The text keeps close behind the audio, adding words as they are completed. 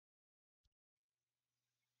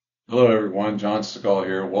Hello everyone, John Stigall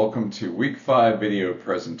here. Welcome to week 5 video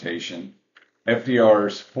presentation,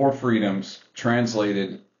 FDR's Four Freedoms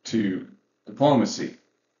translated to diplomacy,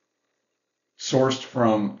 sourced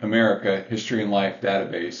from America History and Life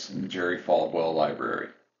database in the Jerry Falwell Library.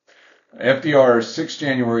 FDR's 6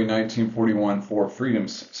 January 1941 Four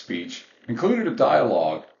Freedoms speech included a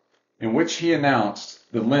dialogue in which he announced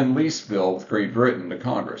the Lend-Lease bill with Great Britain to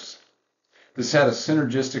Congress. This had a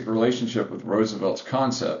synergistic relationship with Roosevelt's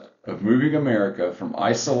concept of moving America from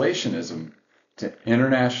isolationism to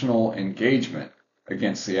international engagement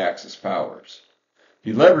against the Axis powers.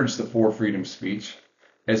 He leveraged the Four Freedoms speech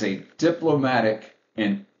as a diplomatic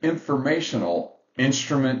and informational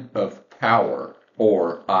instrument of power,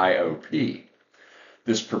 or IOP.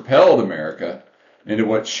 This propelled America into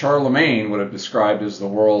what Charlemagne would have described as the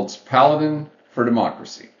world's paladin for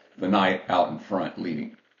democracy, the knight out in front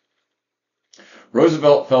leading.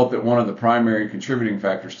 Roosevelt felt that one of the primary contributing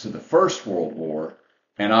factors to the First World War,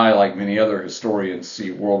 and I, like many other historians,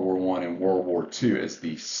 see World War I and World War II as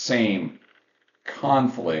the same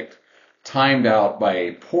conflict, timed out by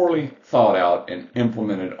a poorly thought out and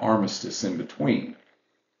implemented armistice in between.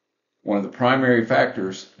 One of the primary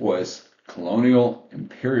factors was colonial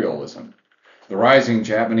imperialism. The rising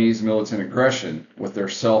Japanese militant aggression, with their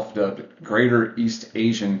self-dubbed Greater East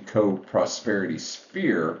Asian Co-Prosperity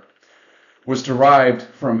Sphere, was derived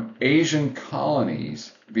from Asian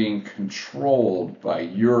colonies being controlled by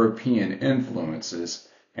European influences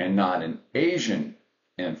and not an Asian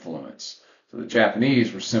influence. So the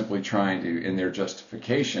Japanese were simply trying to, in their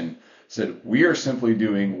justification, said, we are simply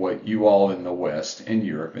doing what you all in the West and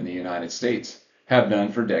Europe and the United States have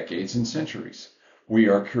done for decades and centuries. We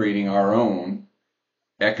are creating our own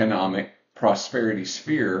economic prosperity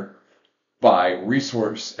sphere by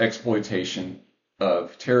resource exploitation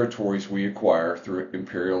of territories we acquire through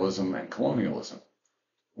imperialism and colonialism.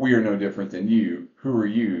 We are no different than you. Who are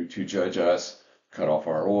you to judge us, cut off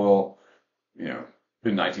our oil, the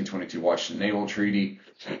 1922 Washington Naval Treaty,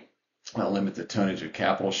 limit the tonnage of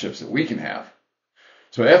capital ships that we can have.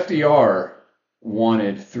 So FDR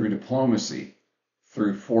wanted, through diplomacy,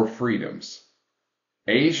 through Four Freedoms,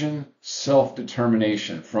 Asian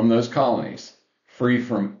self-determination from those colonies, free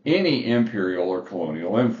from any imperial or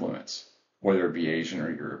colonial influence, whether it be Asian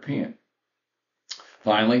or European.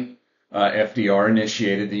 Finally, FDR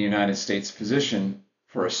initiated the United States position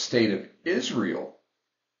for a state of Israel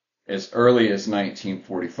as early as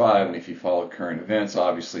 1945, and if you follow current events,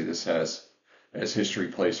 obviously this has, as history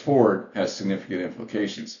plays forward, has significant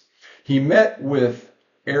implications. He met with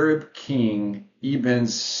Arab King Ibn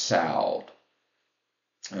Saud.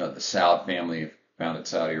 The Saud family founded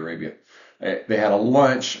Saudi Arabia. They had a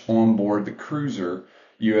lunch on board the cruiser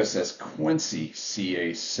USS Quincy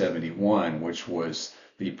CA-71, which was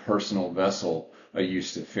the personal vessel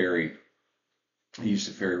used to ferry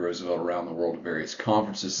Roosevelt around the world to various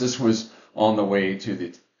conferences. This was on the way to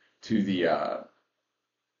the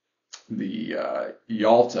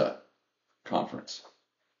Yalta conference,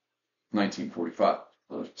 1945.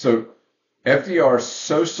 So FDR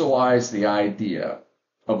socialized the idea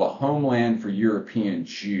of a homeland for European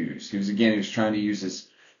Jews. He was trying to use this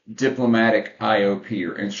diplomatic IOP,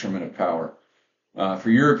 or instrument of power, for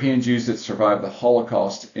European Jews that survived the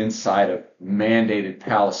Holocaust inside of mandated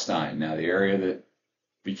Palestine. Now, the area that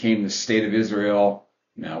became the State of Israel,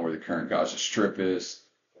 now where the current Gaza Strip is,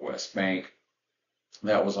 the West Bank,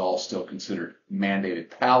 that was all still considered mandated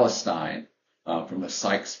Palestine from the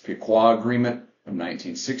Sykes-Picot Agreement of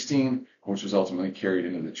 1916, which was ultimately carried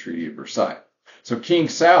into the Treaty of Versailles. So King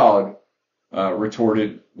Saud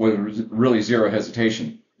retorted with really zero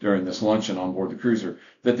hesitation during this luncheon on board the cruiser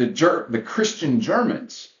that the Christian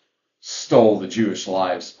Germans stole the Jewish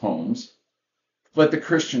lives' homes. Let the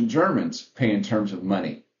Christian Germans pay in terms of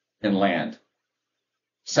money and land.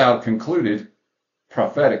 Saud concluded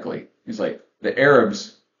prophetically, he's like, the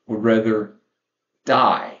Arabs would rather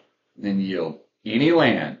die than yield any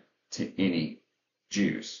land to any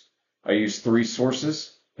Jews. I used 3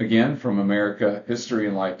 sources, again, from America History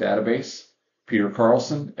and Life database. Peter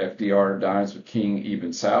Carlson, FDR Dines with King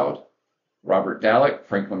Ibn Saud, Robert Dallek,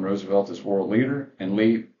 Franklin Roosevelt as World Leader, and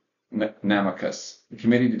Lee Namaka's, the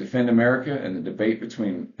Committee to Defend America and the Debate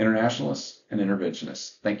Between Internationalists and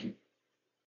Interventionists. Thank you.